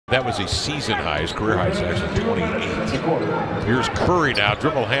That was a season high. His career high is actually 28. Here's Curry now.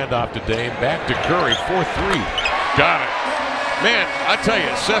 Dribble handoff to Dame. Back to Curry. 4-3. Got it. Man, I tell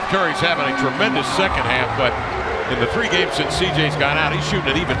you, Seth Curry's having a tremendous second half, but in the 3 games since CJ's gone out, he's shooting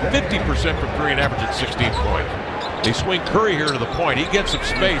at even 50% from 3 and averaging 16 points. They swing Curry here to the point. He gets some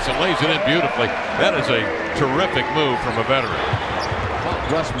space and lays it in beautifully. That is a terrific move from a veteran.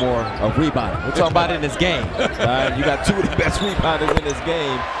 Rushmore of rebounding. We're talking about in this game. You got 2 of the best rebounders in this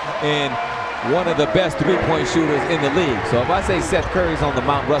game and one of the best 3-point shooters in the league. So if I say Seth Curry's on the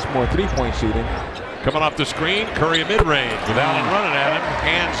Mount Rushmore 3-point shooting. Coming off the screen, Curry mid-range with Allen running at him.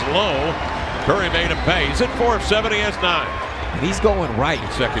 Hands low. Curry made him pay. He's at 4 of 7. He has 9. And he's going right.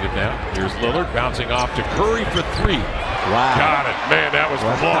 Consecutive now. Here's Lillard bouncing off to Curry for 3. Wow. Got it. Man, that was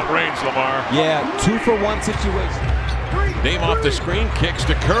from long range, Lamar. Yeah, 2-for-1 situation. Dame off the screen, kicks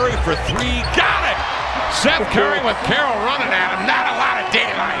to Curry for 3. Got it! Seth Curry with Carroll running at him. Not a lot of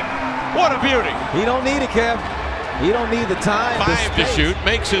daylight. What a beauty. He don't need it, Kev. He don't need the time. 5 to shoot.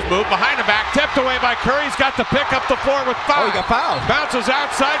 Makes his move behind the back. Tipped away by Curry. He's got to pick up the floor with 5. Oh, he got fouled. Bounces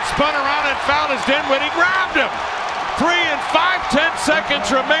outside, spun around and fouled as Dinwiddie grabbed him. 3 and 5/10 seconds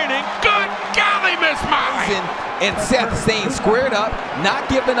remaining. Good golly, Miss Molly. And Seth staying squared up, not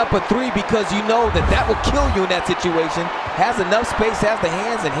giving up a 3 because you know that that will kill you in that situation. Has enough space, has the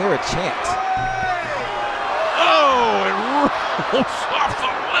hands, and here a chance. Oh, it rolls off the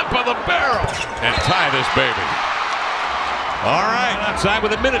lip of the barrel. And tie this baby. All right, outside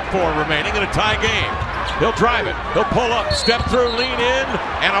with 1:04 remaining in a tie game. He'll drive it. He'll pull up, step through, lean in,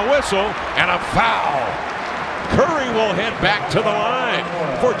 and a whistle, and a foul. Curry will head back to the line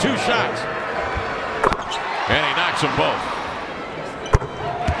for 2 shots. And he knocks them both.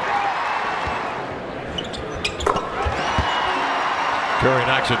 Curry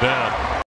knocks it down.